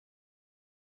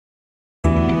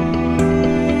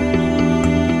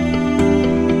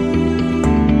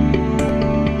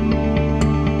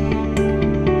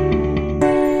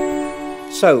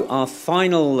So our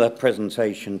final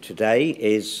presentation today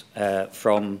is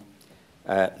from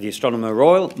the Astronomer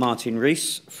Royal, Martin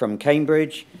Rees from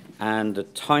Cambridge, and the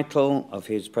title of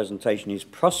his presentation is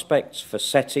Prospects for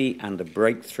SETI and the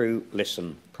Breakthrough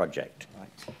Listen Project.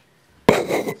 Right.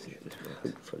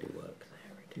 Hopefully work.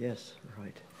 Yes,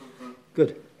 right.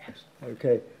 Good.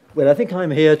 Okay. Well, I think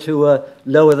I'm here to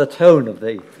lower the tone of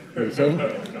the meeting,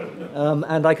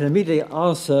 and I can immediately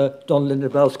answer Don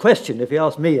Lindebell's question if he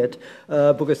asked me it,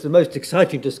 because the most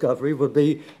exciting discovery would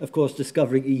be, of course,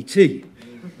 discovering ET.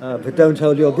 But don't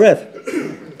hold your breath.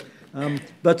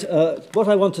 But what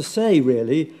I want to say,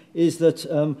 really, is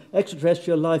that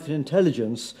extraterrestrial life and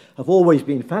intelligence have always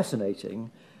been fascinating,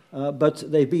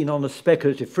 but they've been on a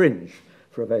speculative fringe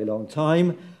for a very long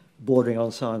time, bordering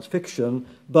on science fiction.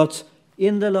 But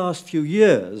in the last few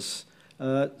years,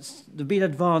 there have been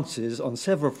advances on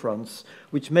several fronts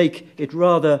which make it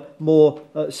rather more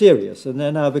serious, and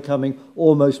they're now becoming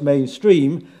almost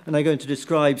mainstream, and I'm going to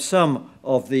describe some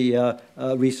of the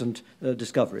recent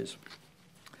discoveries.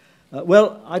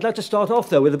 Well, I'd like to start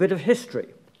off, though, with a bit of history.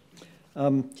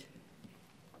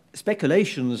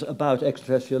 Speculations about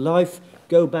extraterrestrial life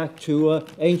go back to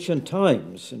ancient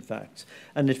times, in fact.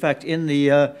 And in fact, in the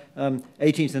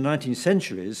 18th and 19th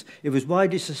centuries, it was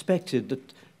widely suspected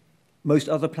that most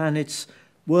other planets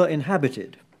were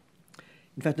inhabited.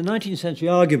 In fact, the 19th century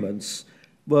arguments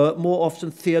were more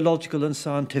often theological and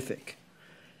scientific.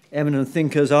 Eminent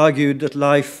thinkers argued that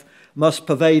life must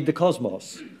pervade the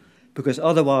cosmos, because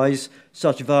otherwise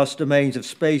such vast domains of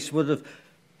space would have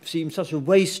seemed such a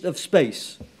waste of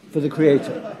space for the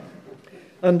Creator.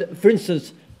 And, for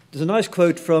instance, there's a nice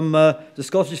quote from the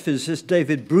Scottish physicist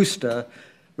David Brewster,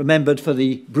 remembered for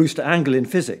the Brewster angle in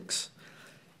physics.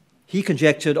 He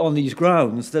conjectured on these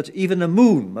grounds that even the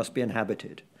moon must be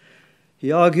inhabited.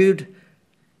 He argued,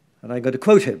 and I'm going to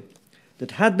quote him,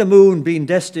 that had the moon been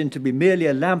destined to be merely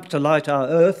a lamp to light our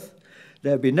Earth,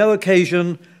 there would be no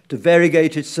occasion to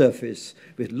variegate its surface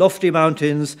with lofty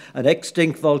mountains and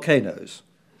extinct volcanoes,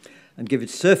 and give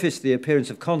its surface the appearance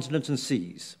of continents and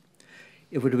seas.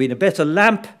 It would have been a better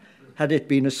lamp had it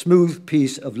been a smooth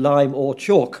piece of lime or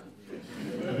chalk.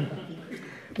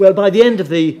 Well, by the end of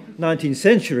the 19th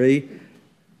century,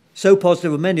 so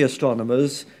positive were many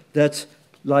astronomers that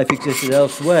life existed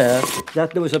elsewhere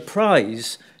that there was a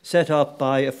prize set up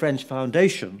by a French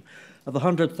foundation of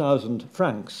 100,000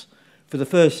 francs for the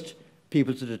first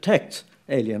people to detect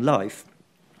alien life.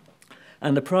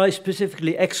 And the prize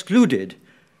specifically excluded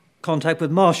contact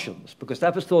with Martians, because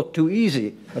that was thought too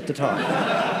easy at the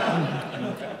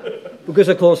time. Because,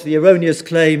 of course, the erroneous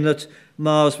claim that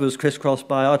Mars was crisscrossed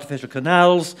by artificial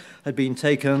canals had been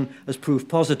taken as proof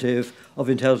positive of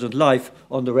intelligent life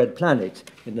on the red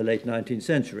planet in the late 19th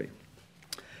century.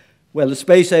 Well, the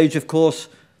space age, of course,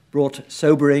 brought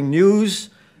sobering news.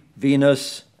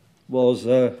 Venus was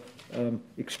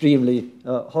extremely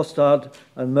hostile,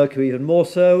 and Mercury even more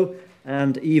so,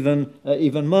 and even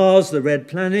Mars, the red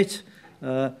planet,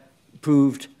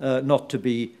 proved not to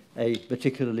be a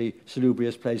particularly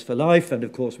salubrious place for life. And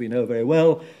of course, we know very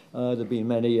well there have been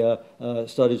many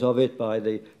studies of it by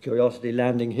the Curiosity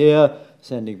landing here,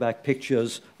 sending back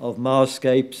pictures of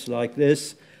Marscapes like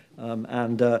this.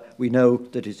 And we know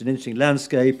that it's an interesting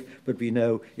landscape, but we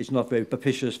know it's not very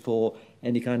propitious for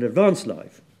any kind of advanced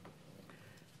life.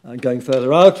 And going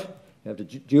further out, you have the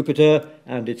Jupiter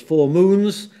and its 4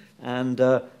 moons. And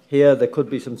here there could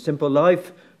be some simple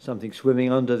life, something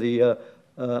swimming under the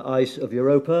ice of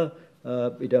Europa.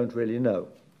 We don't really know.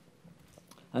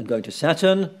 And going to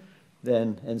Saturn,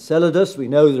 then Enceladus. We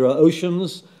know there are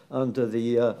oceans under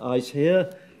the ice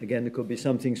here. Again, there could be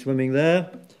something swimming there.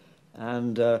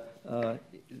 And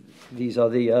these are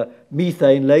the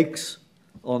methane lakes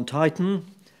on Titan.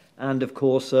 And of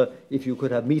course, if you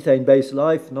could have methane-based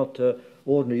life, not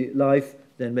ordinary life,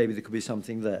 then maybe there could be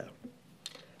something there.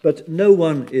 But no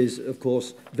one is, of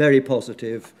course, very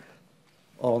positive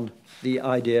on the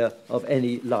idea of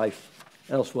any life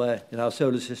elsewhere in our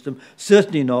solar system,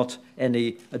 certainly not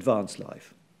any advanced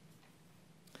life.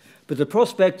 But the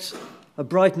prospects have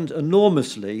brightened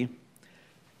enormously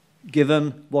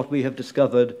given what we have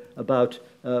discovered about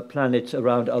planets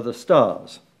around other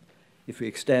stars, if we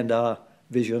extend our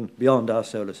vision beyond our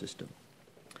solar system.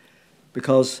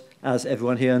 Because, as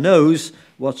everyone here knows,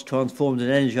 what's transformed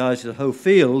and energized the whole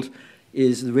field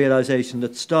is the realization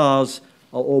that stars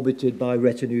are orbited by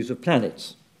retinues of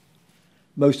planets.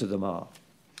 Most of them are.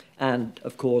 And,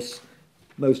 of course,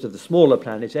 most of the smaller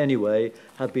planets, anyway,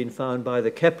 have been found by the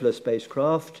Kepler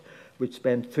spacecraft, which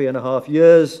spent 3.5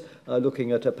 years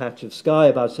looking at a patch of sky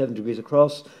about 7 degrees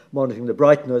across, monitoring the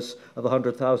brightness of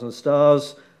 100,000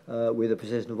 stars with a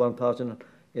precision of 1 part in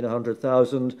in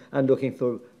 100,000 and looking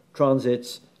for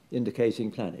transits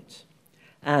indicating planets.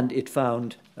 And it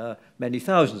found many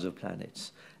thousands of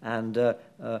planets. And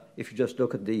if you just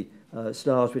look at the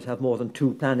stars which have more than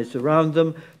 2 planets around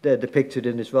them, they're depicted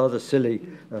in this rather silly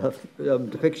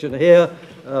depiction here,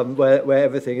 where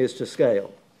everything is to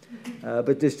scale.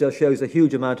 But this just shows a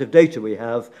huge amount of data we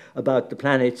have about the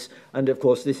planets. And of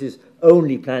course, this is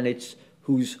only planets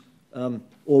whose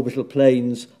orbital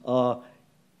planes are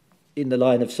in the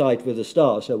line of sight with the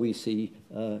star, so we see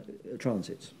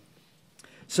transits.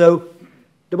 So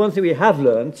the one thing we have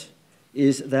learnt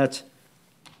is that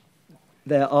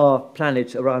there are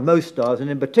planets around most stars, and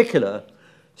in particular,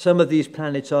 some of these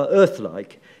planets are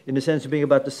Earth-like, in the sense of being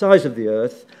about the size of the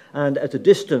Earth and at a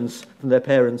distance from their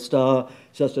parent star,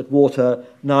 such that water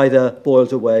neither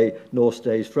boils away nor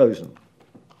stays frozen.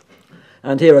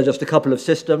 And here are just a couple of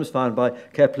systems found by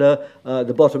Kepler.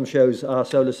 The bottom shows our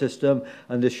solar system,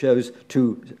 and this shows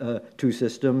two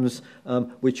systems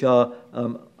which are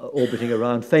orbiting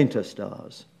around fainter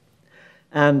stars.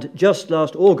 And just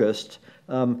last August,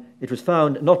 it was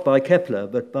found, not by Kepler,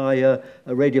 but by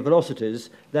radio velocities,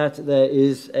 that there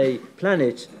is a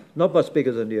planet not much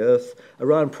bigger than the Earth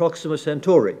around Proxima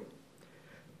Centauri,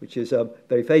 which is a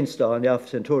very faint star in the Alpha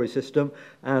Centauri system.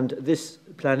 And this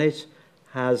planet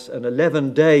has an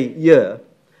 11-day year.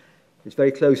 It's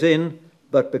very close in,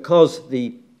 but because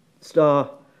the star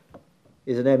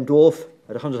is an M dwarf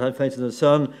at 100 times fainter than the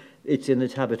Sun, it's in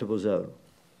its habitable zone.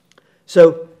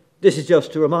 So this is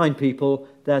just to remind people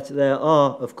that there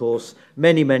are, of course,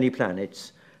 many, many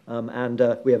planets, and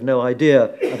we have no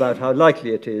idea about how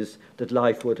likely it is that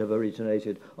life would have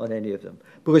originated on any of them.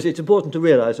 Because it's important to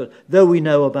realize that though we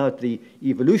know about the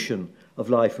evolution of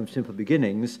life from simple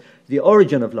beginnings, the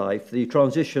origin of life, the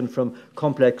transition from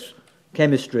complex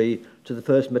chemistry to the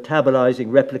first metabolizing,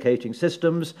 replicating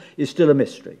systems, is still a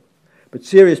mystery. But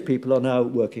serious people are now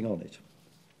working on it.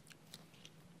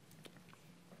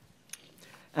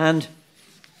 And,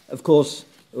 of course,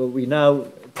 we now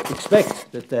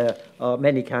expect that there are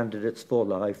many candidates for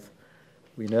life.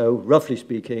 We know, roughly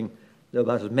speaking, there are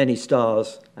about as many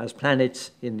stars as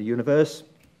planets in the universe,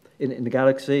 in the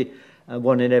galaxy, and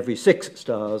 1 in every 6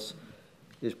 stars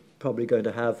is probably going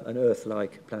to have an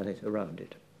Earth-like planet around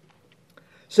it.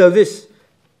 So this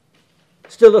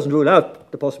still doesn't rule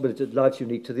out the possibility that life's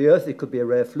unique to the Earth. It could be a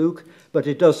rare fluke, but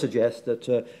it does suggest that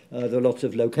there are lots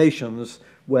of locations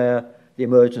where the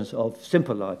emergence of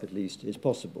simple life, at least, is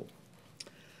possible.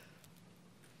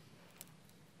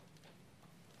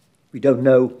 We don't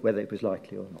know whether it was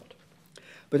likely or not.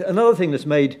 But another thing that's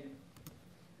made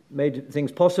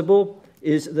things possible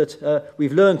is that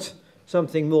we've learnt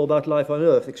something more about life on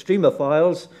Earth.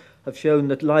 Extremophiles have shown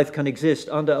that life can exist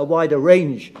under a wider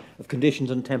range of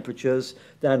conditions and temperatures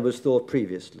than was thought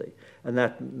previously. And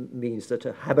that means that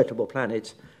a habitable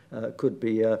planet could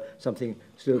be something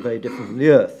still very different from the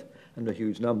Earth, and the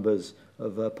huge numbers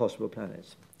of possible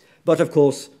planets. But, of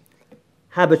course,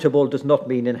 habitable does not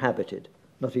mean inhabited,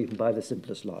 not even by the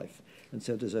simplest life. And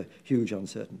so there's a huge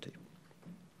uncertainty.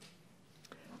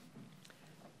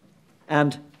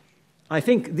 And I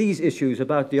think these issues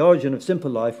about the origin of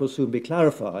simple life will soon be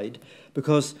clarified,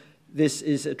 because this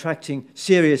is attracting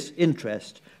serious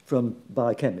interest from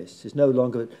biochemists. It's no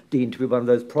longer deemed to be one of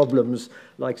those problems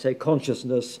like, say,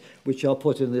 consciousness, which are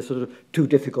put in this sort of too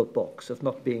difficult box of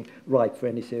not being ripe for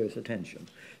any serious attention.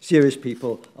 Serious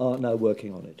people are now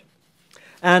working on it.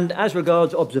 And as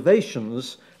regards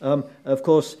observations, of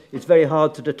course, it's very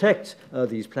hard to detect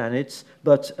these planets,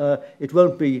 but it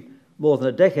won't be more than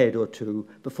a decade or two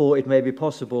before it may be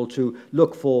possible to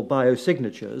look for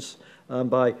biosignatures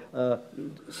by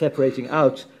separating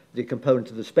out the component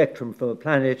of the spectrum from a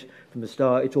planet, from the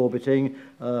star it's orbiting.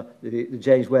 The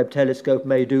James Webb Telescope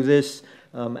may do this,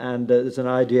 and there's an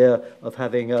idea of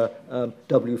having a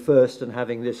W first and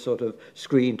having this sort of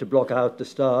screen to block out the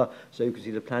star so you can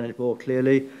see the planet more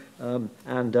clearly,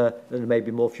 and there may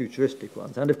be more futuristic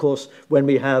ones. And of course, when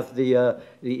we have the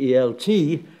e-elt,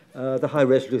 the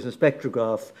high-resolution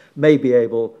spectrograph may be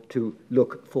able to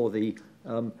look for the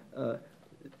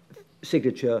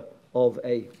signature of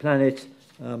a planet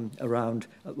around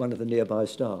one of the nearby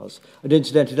stars. And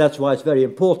incidentally, that's why it's very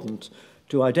important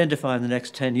to identify in the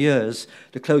next 10 years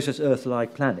the closest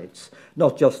Earth-like planets,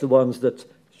 not just the ones that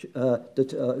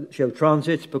show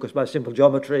transits, because by simple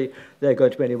geometry, they're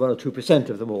going to be only 1 or 2%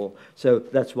 of them all. So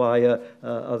that's why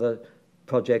other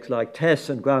projects like TESS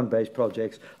and ground-based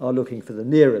projects are looking for the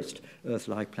nearest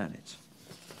Earth-like planets.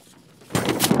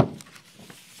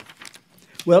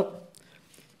 Well,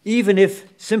 even if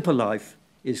simple life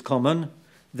is common,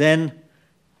 then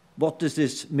what does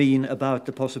this mean about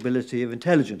the possibility of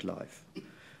intelligent life?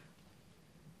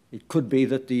 It could be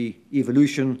that the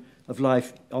evolution of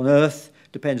life on Earth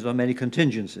depends on many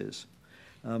contingencies.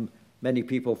 Many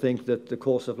people think that the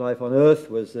course of life on Earth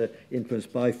was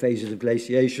influenced by phases of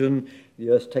glaciation, the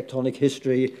Earth's tectonic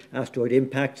history, asteroid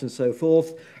impacts, and so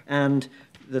forth, and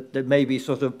that there may be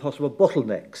sort of possible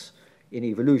bottlenecks in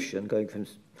evolution, going from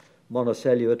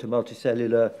monocellular to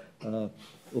multicellular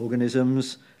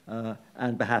organisms,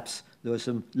 and perhaps there were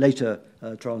some later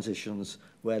transitions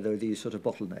where there are these sort of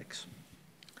bottlenecks.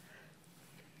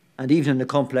 And even in a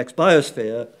complex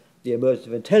biosphere, the emergence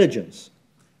of intelligence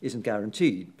isn't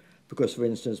guaranteed, because, for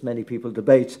instance, many people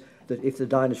debate that if the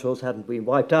dinosaurs hadn't been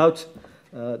wiped out,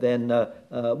 then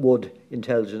would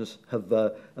intelligence have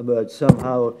emerged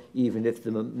somehow, even if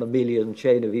the mammalian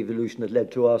chain of evolution that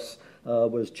led to us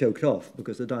was choked off,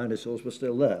 because the dinosaurs were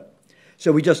still there.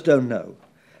 So we just don't know.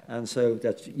 And so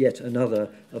that's yet another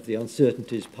of the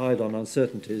uncertainties, piled on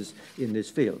uncertainties in this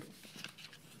field.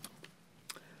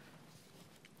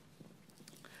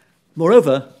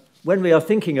 Moreover, when we are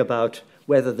thinking about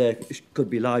whether there could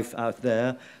be life out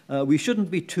there, we shouldn't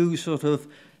be too sort of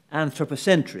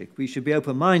anthropocentric. We should be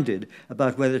open-minded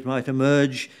about whether it might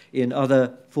emerge in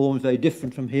other forms very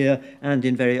different from here and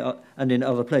in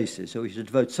other places. So we should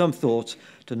devote some thought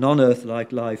to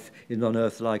non-Earth-like life in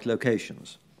non-Earth-like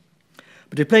locations.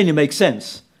 But it plainly makes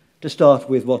sense to start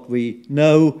with what we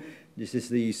know. This is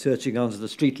the searching under the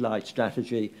streetlight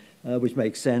strategy, which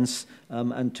makes sense,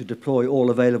 and to deploy all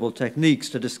available techniques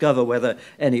to discover whether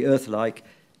any Earth-like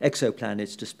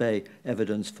exoplanets display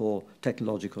evidence for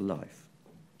technological life.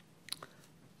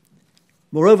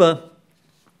 Moreover,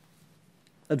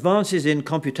 advances in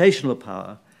computational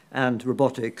power and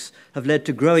robotics have led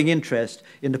to growing interest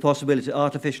in the possibility that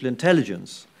artificial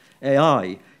intelligence,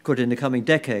 AI, could in the coming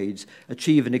decades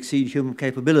achieve and exceed human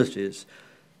capabilities.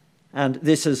 And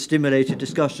this has stimulated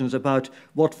discussions about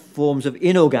what forms of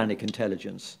inorganic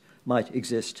intelligence might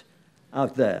exist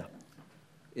out there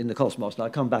in the cosmos. And I'll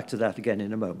come back to that again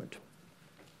in a moment.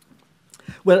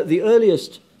 Well, the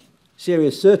earliest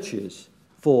serious searches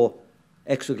for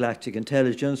extragalactic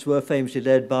intelligence were famously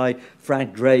led by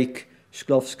Frank Drake,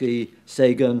 Shklovsky,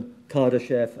 Sagan,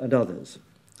 Kardashev, and others.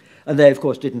 And they, of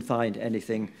course, didn't find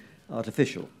anything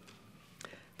artificial.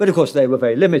 But, of course, they were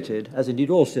very limited, as indeed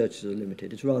all searches are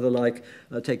limited. It's rather like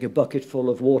taking a bucket full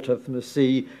of water from the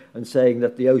sea and saying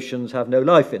that the oceans have no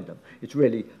life in them. It's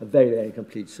really a very, very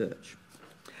incomplete search.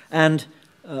 And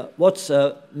what's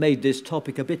made this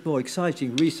topic a bit more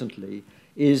exciting recently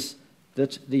is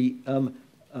that the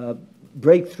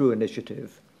Breakthrough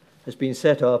Initiative has been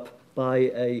set up by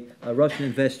a Russian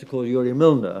investor called Yuri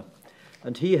Milner,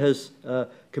 and he has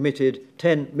committed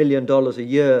 $10 million a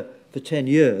year for 10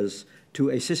 years to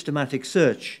a systematic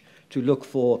search to look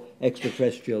for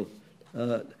extraterrestrial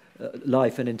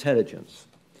life and intelligence.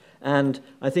 And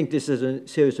I think this is a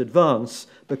serious advance,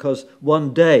 because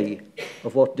one day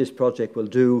of what this project will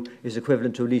do is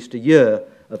equivalent to at least a year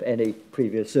of any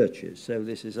previous searches. So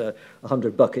this is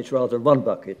 100 buckets rather than one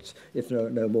bucket, if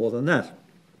no more than that.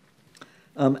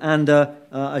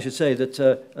 I should say that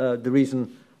the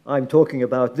reason I'm talking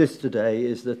about this today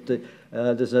is that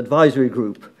there's an advisory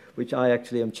group which I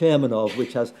actually am chairman of,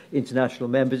 which has international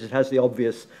members. It has the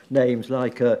obvious names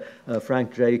like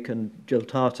Frank Drake and Jill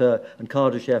Tarter and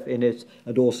Kardashev in it,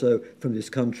 and also from this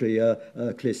country,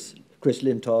 Chris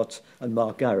Lintott and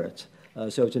Mark Garrett.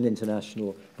 So it's an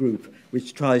international group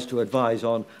which tries to advise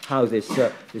on how this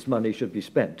money should be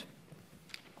spent.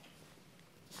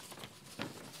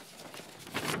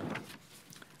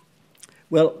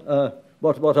 Well,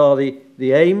 what are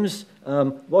the aims?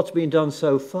 What's been done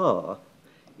so far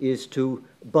is to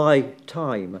buy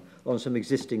time on some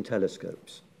existing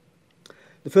telescopes.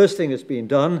 The first thing that's been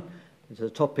done,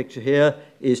 the top picture here,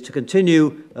 is to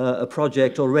continue a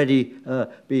project already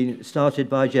being started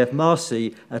by Jeff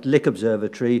Marcy at Lick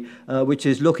Observatory, which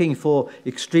is looking for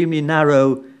extremely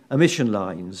narrow emission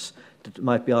lines that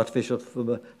might be artificial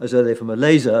as early from a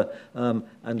laser,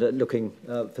 and looking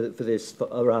for this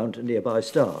around nearby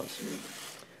stars.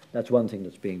 That's one thing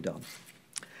that's being done.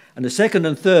 And the second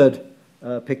and third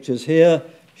pictures here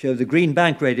show the Green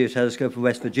Bank Radio Telescope in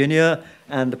West Virginia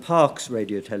and the Parkes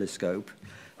Radio Telescope.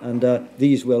 And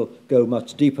these will go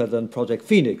much deeper than Project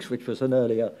Phoenix, which was an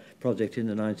earlier project in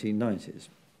the 1990s.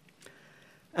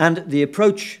 And the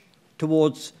approach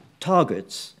towards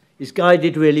targets is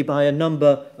guided really by a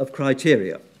number of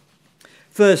criteria.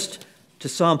 First, to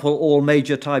sample all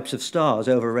major types of stars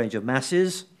over a range of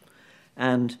masses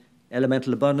and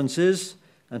elemental abundances,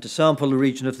 and to sample the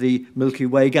region of the Milky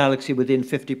Way galaxy within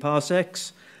 50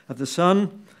 parsecs of the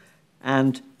Sun,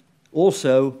 and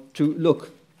also to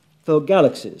look for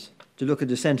galaxies, to look at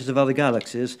the centers of other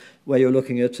galaxies, where you're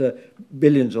looking at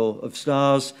billions of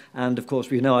stars, and of course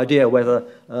we have no idea whether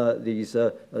these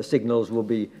signals will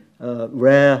be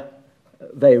rare,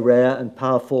 very rare and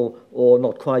powerful, or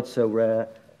not quite so rare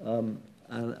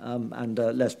and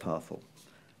less powerful.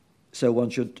 So one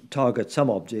should target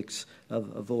some objects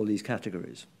of all these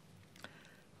categories.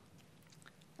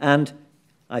 And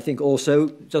I think also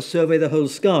just survey the whole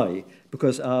sky,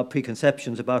 because our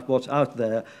preconceptions about what's out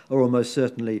there are almost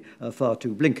certainly far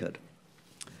too blinkered.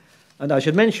 And I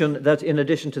should mention that in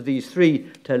addition to these 3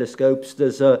 telescopes,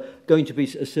 there's going to be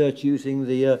a search using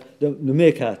the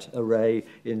Meerkat array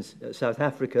in South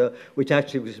Africa, which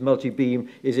actually, with multi-beam,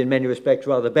 is in many respects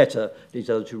rather better, these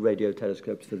other 2 radio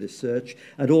telescopes, for this search.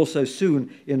 And also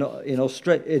soon in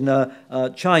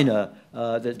China,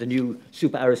 the new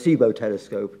Super Arecibo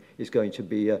telescope is going to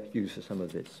be used for some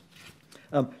of this.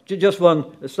 Just one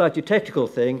slightly technical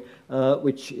thing,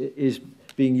 which is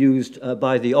being used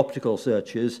by the optical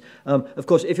searches. Of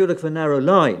course, if you look for a narrow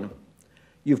line,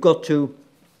 you've got to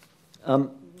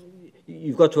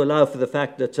allow for the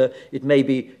fact that it may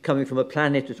be coming from a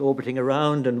planet that's orbiting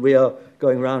around, and we are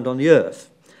going around on the Earth.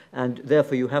 And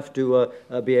therefore, you have to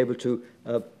be able to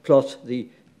plot the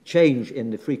change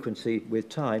in the frequency with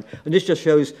time. And this just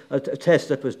shows a test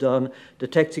that was done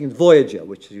detecting Voyager,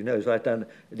 which, as you know, is right down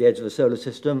at the edge of the solar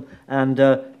system. And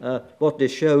what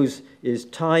this shows is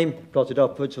time plotted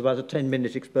upwards for about a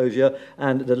 10-minute exposure,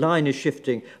 and the line is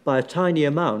shifting by a tiny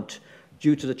amount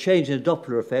due to the change in the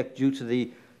Doppler effect, due to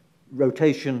the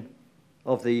rotation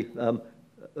of the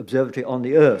observatory on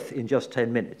the Earth in just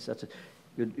 10 minutes.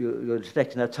 You're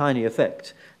detecting that tiny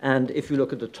effect. And if you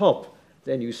look at the top,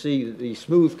 then you see that the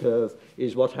smooth curve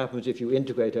is what happens if you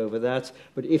integrate over that.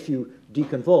 But if you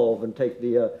deconvolve and take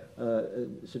the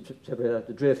separate out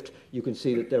the drift, you can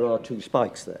see that there are 2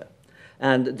 spikes there.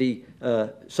 And the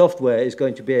software is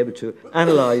going to be able to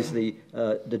analyze the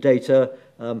data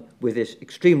with this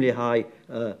extremely high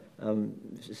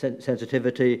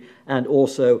sensitivity, and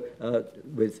also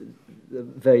with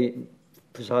very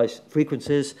precise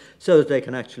frequencies, so that they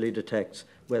can actually detect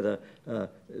whether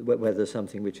there's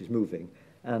something which is moving.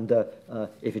 And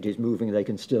if it is moving, they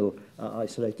can still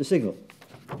isolate the signal.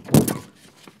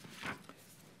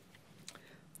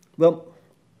 Well,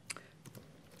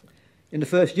 in the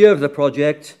first year of the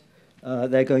project,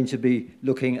 they're going to be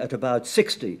looking at about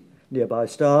 60 nearby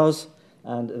stars,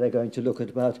 and they're going to look at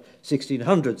about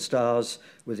 1,600 stars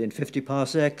within 50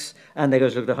 parsecs, and they're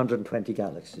going to look at 120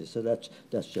 galaxies. So that's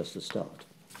just the start.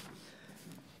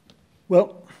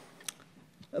 Well,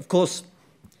 of course,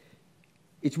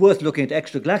 it's worth looking at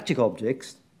extragalactic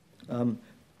objects,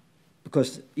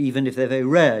 because even if they're very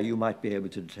rare, you might be able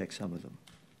to detect some of them.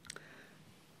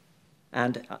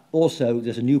 And also,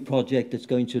 there's a new project that's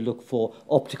going to look for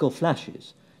optical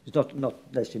flashes. It's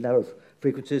not necessarily narrow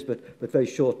frequencies, but very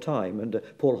short time. And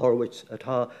Paul Horowitz at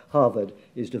Harvard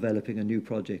is developing a new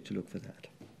project to look for that.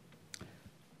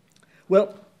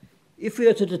 Well, if we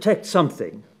are to detect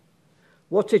something,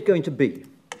 what's it going to be?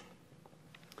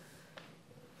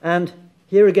 And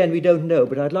here again, we don't know,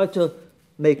 but I'd like to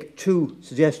make 2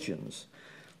 suggestions.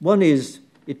 One is,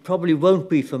 it probably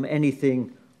won't be from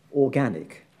anything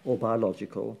organic or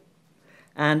biological,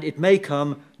 and it may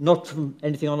come not from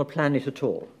anything on a planet at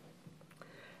all.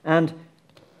 And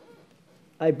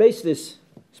I base this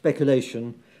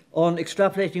speculation on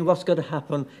extrapolating what's going to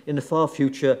happen in the far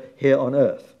future here on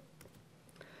Earth.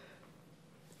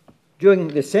 During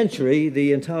this century,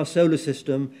 the entire solar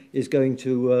system is going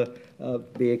to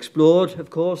be explored, of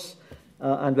course,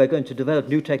 and we're going to develop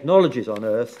new technologies on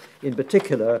Earth. In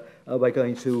particular, we're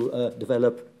going to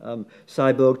develop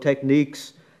cyborg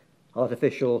techniques,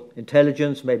 artificial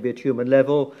intelligence, maybe at human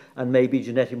level, and maybe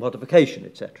genetic modification,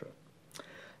 etc.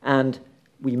 And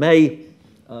we may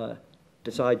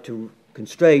decide to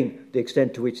constrain the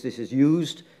extent to which this is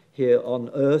used here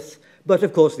on Earth. But,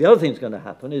 of course, the other thing that's going to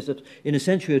happen is that in a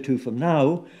century or 2 from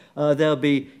now, there'll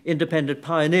be independent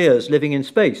pioneers living in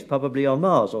space, probably on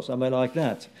Mars or somewhere like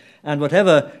that. And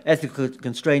whatever ethical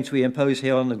constraints we impose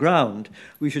here on the ground,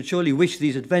 we should surely wish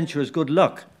these adventurers good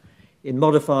luck in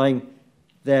modifying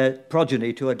their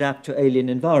progeny to adapt to alien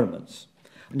environments.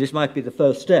 And this might be the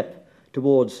first step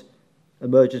towards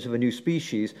emergence of a new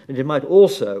species, and it might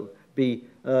also be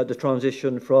the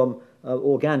transition from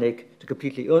organic to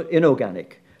completely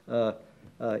inorganic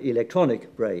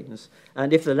electronic brains.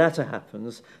 And if the latter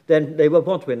happens, then they won't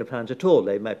want to be on a planet at all.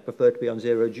 They might prefer to be on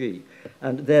 0G.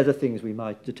 And they're the things we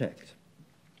might detect.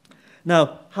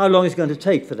 Now, how long is it going to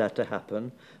take for that to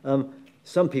happen?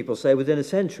 Some people say within a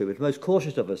century, but most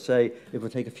cautious of us say it will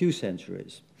take a few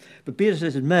centuries. But be it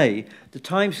as it may, the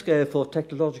timescale for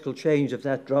technological change of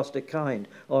that drastic kind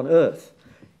on Earth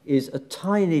is a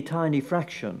tiny, tiny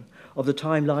fraction of the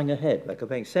time lying ahead. We're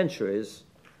comparing centuries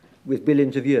with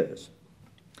billions of years.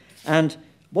 And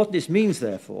what this means,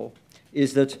 therefore,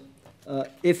 is that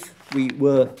if we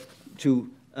were to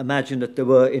imagine that there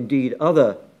were indeed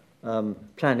other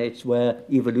planets where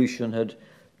evolution had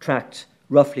tracked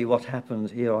roughly what happened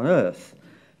here on Earth,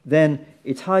 then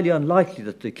it's highly unlikely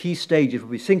that the key stages will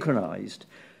be synchronized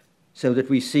so that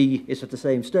we see it's at the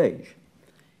same stage.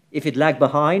 If it lagged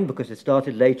behind because it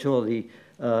started later or the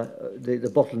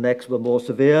bottlenecks were more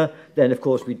severe, then of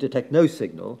course we detect no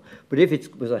signal. But if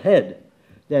it was ahead,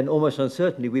 then almost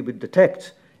uncertainly we would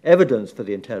detect evidence for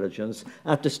the intelligence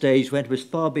at the stage when it was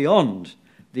far beyond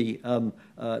the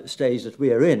stage that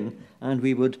we are in, and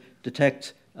we would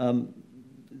detect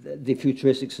the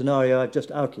futuristic scenario I've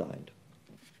just outlined.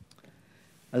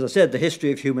 As I said, the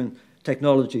history of human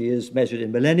technology is measured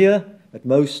in millennia at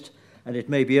most, and it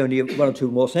may be only 1 or 2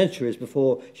 more centuries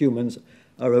before humans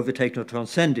are overtaken or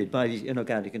transcended by these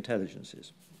inorganic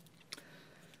intelligences.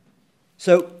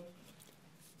 So,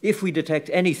 if we detect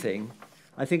anything,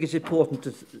 I think it's important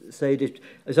to say that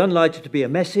it's unlikely to be a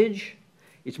message.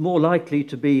 It's more likely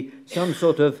to be some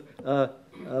sort of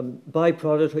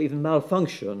byproduct or even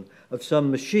malfunction of some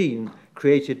machine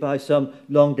created by some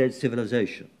long-dead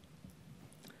civilization.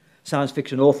 Science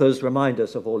fiction authors remind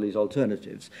us of all these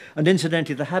alternatives. And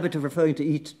incidentally, the habit of referring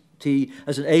to ET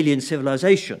as an alien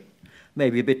civilization may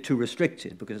be a bit too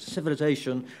restricted, because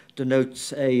civilization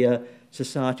denotes a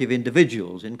society of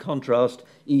individuals. In contrast,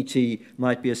 ET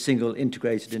might be a single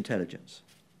integrated intelligence.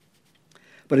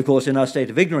 But of course, in our state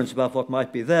of ignorance about what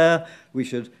might be there, we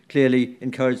should clearly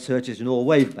encourage searches in all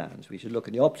wave bands. We should look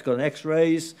at the optical and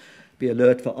X-rays, be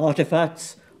alert for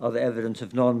artifacts, other evidence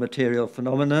of non-material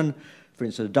phenomenon, for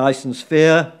instance, a Dyson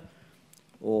sphere,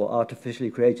 or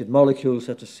artificially created molecules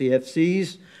such as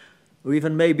CFCs, or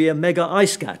even maybe a mega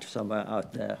ice cat somewhere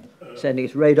out there, sending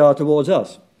its radar towards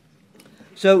us.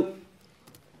 So,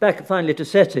 back finally to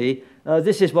SETI,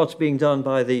 this is what's being done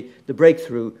by the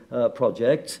Breakthrough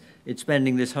project. It's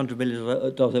spending this $100 million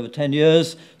over 10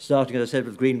 years, starting, as I said,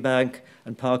 with Green Bank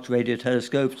and Parkes radio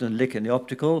telescopes and Lick in the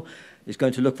optical. It's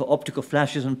going to look for optical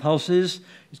flashes and pulses.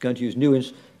 It's going to use new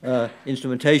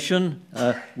instrumentation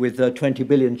with 20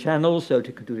 billion channels, so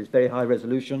it can do this very high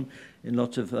resolution in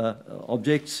lots of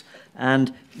objects.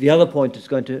 And the other point that's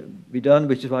going to be done,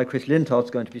 which is why Chris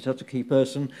Lintott's going to be such a key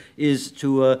person, is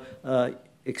to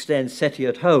extend SETI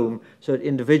at home so that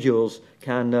individuals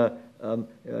can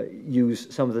use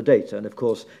some of the data. And of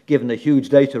course, given the huge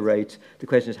data rate, the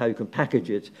question is how you can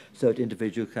package it so that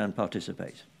individuals can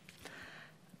participate.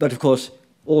 But of course,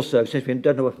 also, since we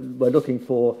don't know what we're looking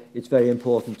for, it's very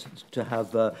important to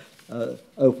have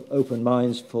open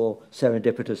minds for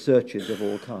serendipitous searches of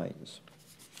all kinds.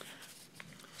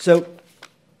 So,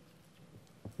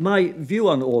 my view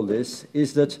on all this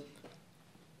is that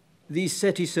these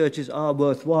SETI searches are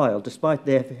worthwhile, despite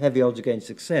their heavy odds against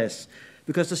success,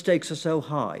 because the stakes are so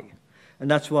high.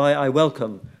 And that's why I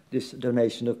welcome this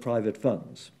donation of private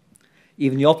funds.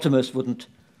 Even the optimists wouldn't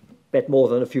bet more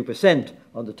than a few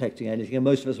 % on detecting anything, and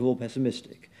most of us are all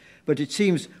pessimistic. But it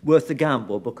seems worth the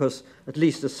gamble, because at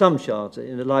least there's some chance that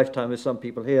in the lifetime of some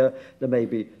people here, there may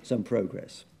be some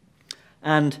progress.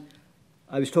 And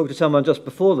I was talking to someone just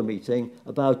before the meeting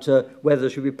about whether there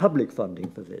should be public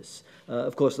funding for this.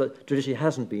 Of course, there traditionally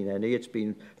hasn't been any. It's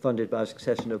been funded by a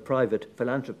succession of private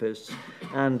philanthropists,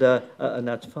 and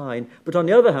that's fine. But on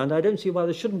the other hand, I don't see why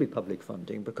there shouldn't be public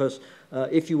funding, because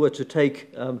if you were to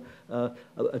take an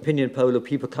opinion poll of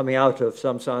people coming out of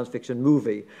some science fiction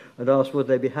movie and ask would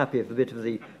they be happy if a bit of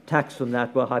the tax from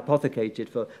that were hypothecated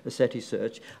for a SETI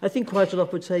search, I think quite a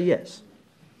lot would say yes.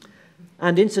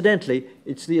 And incidentally,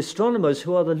 it's the astronomers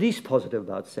who are the least positive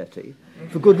about SETI,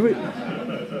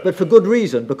 but for good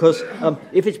reason, because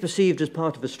if it's perceived as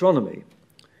part of astronomy,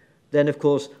 then of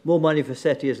course more money for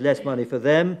SETI is less money for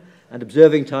them, and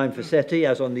observing time for SETI,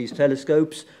 as on these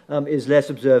telescopes, is less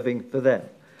observing for them.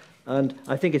 And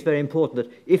I think it's very important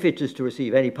that if it is to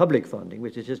receive any public funding,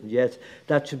 which it isn't yet,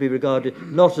 that should be regarded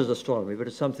not as astronomy, but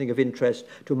as something of interest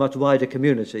to a much wider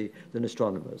community than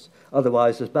astronomers.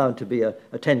 Otherwise, there's bound to be a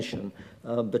tension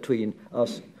between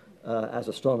us as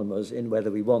astronomers in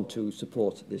whether we want to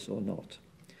support this or not.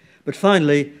 But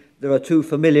finally, there are two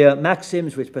familiar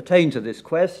maxims which pertain to this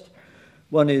quest.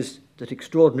 One is that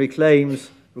extraordinary claims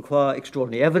require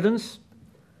extraordinary evidence,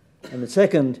 and the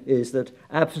second is that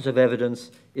absence of evidence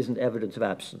isn't evidence of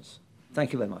absence.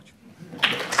 Thank you very much.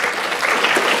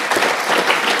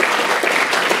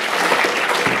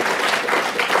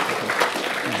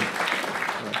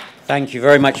 Thank you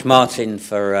very much, Martin,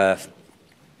 for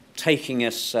taking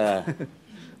us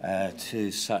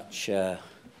to such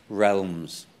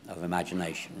realms of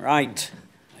imagination. Right,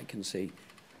 I can see.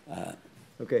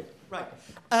 Okay. Right.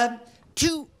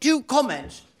 Two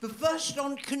comments. The first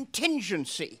on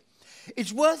contingency.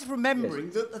 It's worth remembering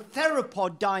that the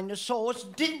theropod dinosaurs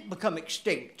didn't become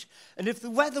extinct. And if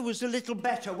the weather was a little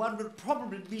better, one would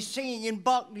probably be singing in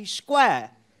Berkeley Square.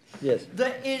 Yes.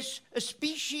 There is a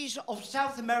species of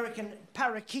South American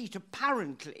parakeet,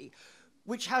 apparently,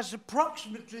 which has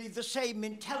approximately the same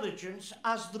intelligence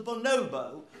as the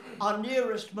bonobo, our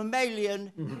nearest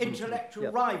mammalian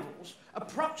intellectual rivals,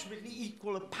 approximately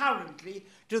equal, apparently,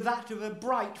 to that of a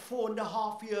bright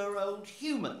 4.5-year-old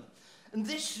human. And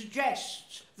this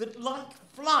suggests that, like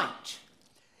flight,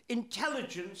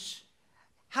 intelligence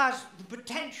has the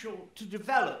potential to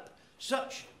develop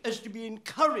such as to be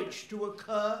encouraged to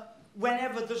occur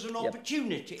whenever there's an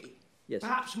opportunity,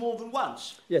 perhaps more than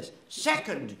once. Yes.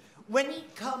 Second, when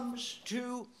it comes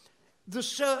to the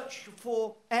search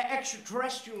for,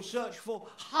 extraterrestrial search for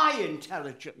high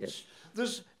intelligence,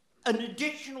 there's an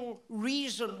additional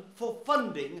reason for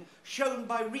funding shown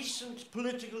by recent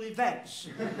political events.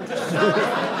 The search for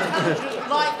intelligent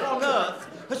life on Earth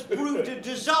has proved a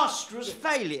disastrous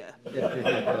failure.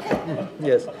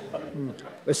 Yes.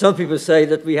 Well, some people say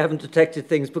that we haven't detected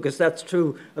things because that's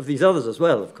true of these others as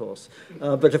well, of course.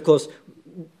 But of course,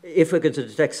 if we're going to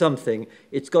detect something,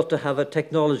 it's got to have a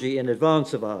technology in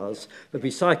advance of ours, but be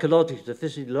psychologically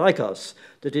sufficiently like us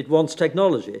that it wants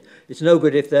technology. It's no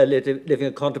good if they're living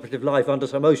a contemplative life under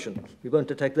some ocean. We won't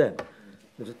detect them.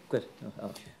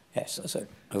 Yes, so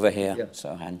over here,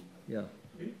 so Han. Yeah.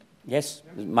 Yes,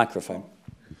 microphone.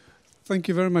 Thank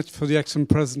you very much for the excellent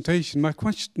presentation. My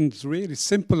question is really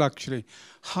simple, actually.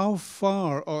 How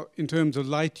far, or in terms of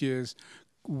light years,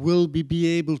 will we be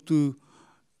able to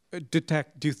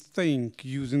detect, do you think,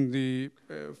 using the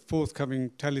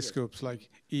forthcoming telescopes like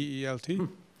e-elt?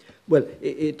 Well,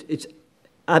 it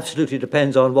absolutely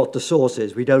depends on what the source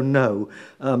is. We don't know.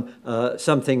 The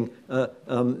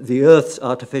Earth's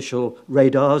artificial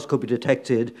radars could be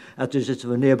detected at the distance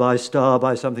of a nearby star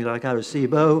by something like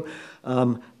Arecibo.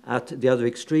 At the other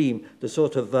extreme, the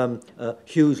sort of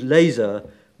Hughes laser,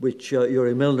 which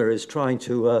Yuri Milner is trying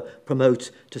to promote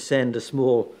to send a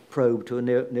small probe to a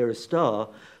near star,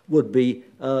 would be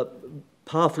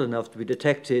powerful enough to be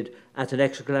detected at an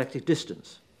extragalactic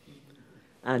distance.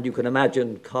 And you can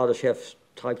imagine Kardashev's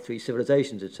Type 3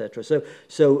 civilizations, etc. So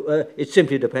it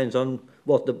simply depends on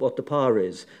what the power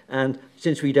is. And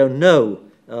since we don't know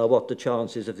what the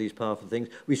chance is of these powerful things,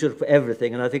 we should look for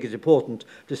everything. And I think it's important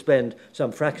to spend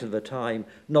some fraction of the time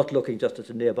not looking just at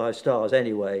the nearby stars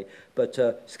anyway, but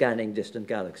scanning distant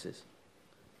galaxies.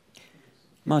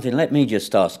 Martin, let me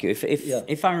just ask you,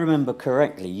 if I remember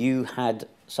correctly, you had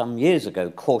some years ago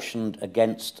cautioned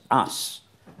against us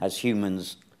as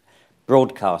humans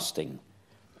broadcasting.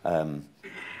 No?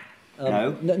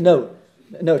 No,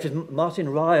 it is Martin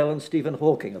Ryle and Stephen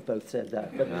Hawking have both said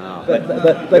that.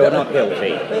 But you're not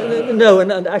guilty. No,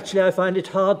 and actually I find it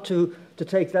hard to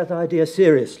take that idea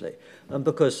seriously,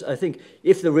 because I think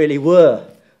if there really were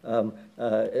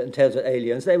intelligent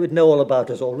aliens, they would know all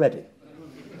about us already.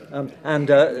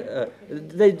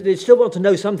 They'd still want to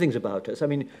know some things about us. I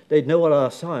mean, they'd know all our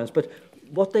science, but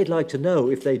what they'd like to know,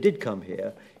 if they did come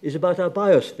here, is about our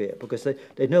biosphere, because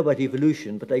they'd know about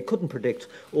evolution, but they couldn't predict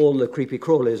all the creepy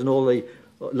crawlies and all the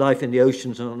life in the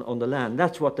oceans and on the land.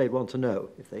 That's what they'd want to know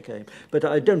if they came. But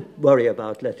I don't worry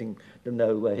about letting them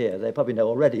know we're here. They probably know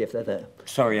already if they're there.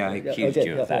 Sorry, I accused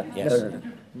you of that, yes. No.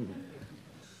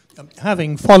 Mm-hmm.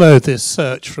 Having followed this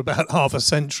search for about half a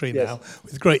century now,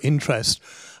 with great interest,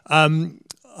 I'm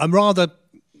rather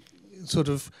sort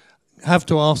of have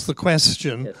to ask the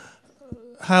question,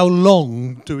 how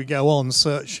long do we go on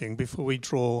searching before we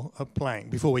draw a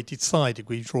blank, before we decide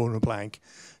we draw a blank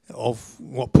of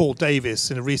what Paul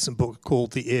Davis in a recent book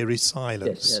called the eerie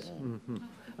silence? Yes.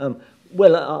 Mm-hmm.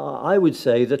 Well, I would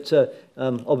say that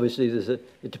obviously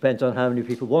it depends on how many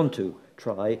people want to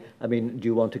try. I mean, do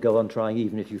you want to go on trying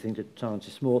even if you think the chance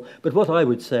is small? But what I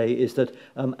would say is that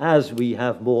as we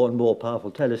have more and more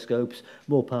powerful telescopes,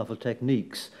 more powerful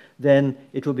techniques, then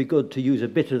it will be good to use a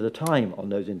bit of the time on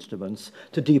those instruments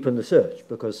to deepen the search,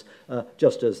 because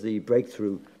just as the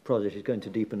Breakthrough project is going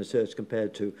to deepen the search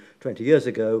compared to 20 years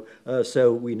ago,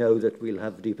 so we know that we'll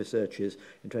have deeper searches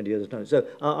in 20 years' time. So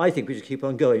I think we should keep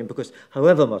on going, because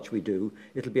however much we do,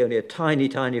 it'll be only a tiny,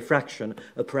 tiny fraction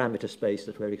of parameter space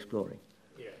that we're exploring.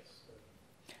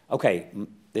 Okay,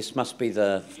 this must be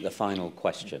the final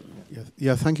question.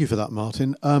 Yeah, thank you for that,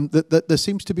 Martin. There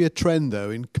seems to be a trend, though,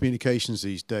 in communications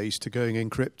these days to going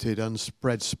encrypted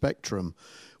unspread spectrum,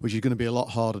 which is going to be a lot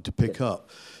harder to pick up.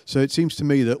 So it seems to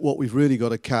me that what we've really got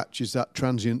to catch is that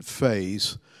transient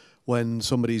phase when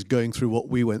somebody's going through what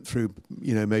we went through,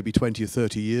 you know, maybe 20 or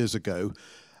 30 years ago.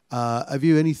 Have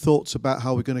you any thoughts about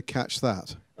how we're going to catch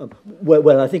that?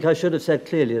 Well, I think I should have said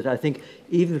clearly that I think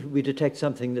even if we detect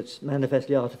something that's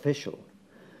manifestly artificial,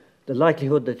 the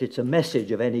likelihood that it's a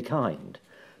message of any kind,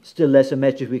 still less a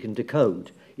message we can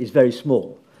decode, is very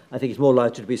small. I think it's more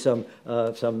likely to be some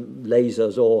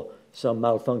lasers or some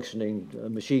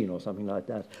malfunctioning machine or something like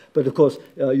that. But of course,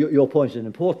 your point is an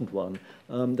important one,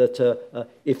 that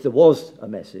if there was a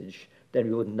message, then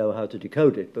we wouldn't know how to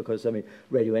decode it, because, I mean,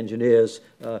 radio engineers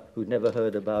who'd never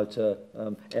heard about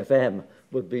FM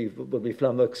would be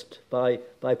flummoxed by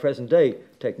present-day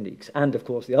techniques. And, of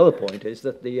course, the other point is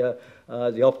that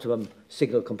the optimum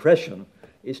signal compression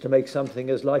is to make something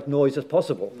as light noise as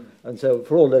possible. And so,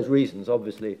 for all those reasons,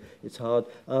 obviously, it's hard.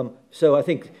 So I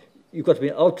think you've got to be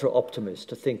an ultra-optimist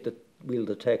to think that we'll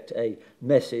detect a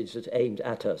message that's aimed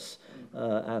at us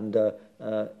and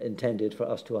intended for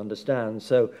us to understand.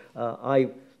 So I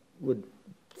would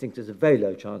think there's a very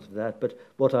low chance of that, but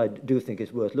what I do think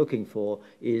is worth looking for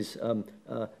is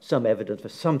some evidence for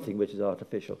something which is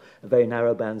artificial, a very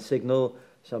narrow band signal,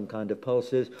 some kind of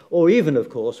pulses, or even, of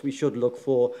course, we should look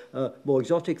for more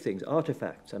exotic things,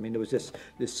 artifacts. I mean, there was this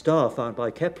star found by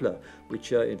Kepler,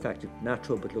 which in fact is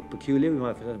natural but looked peculiar. We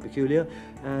might find something peculiar,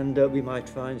 and we might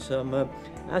find some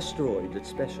asteroid that's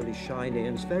especially shiny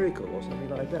and spherical or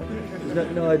something like that.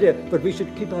 There's no idea, but we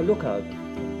should keep our lookout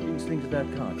for things of that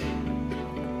kind.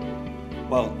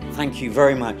 Well, thank you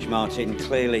very much, Martin.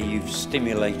 Clearly, you've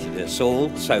stimulated us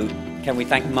all. So can we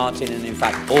thank Martin and, in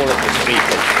fact, all of the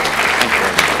speakers? Thank you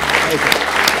very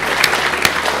much.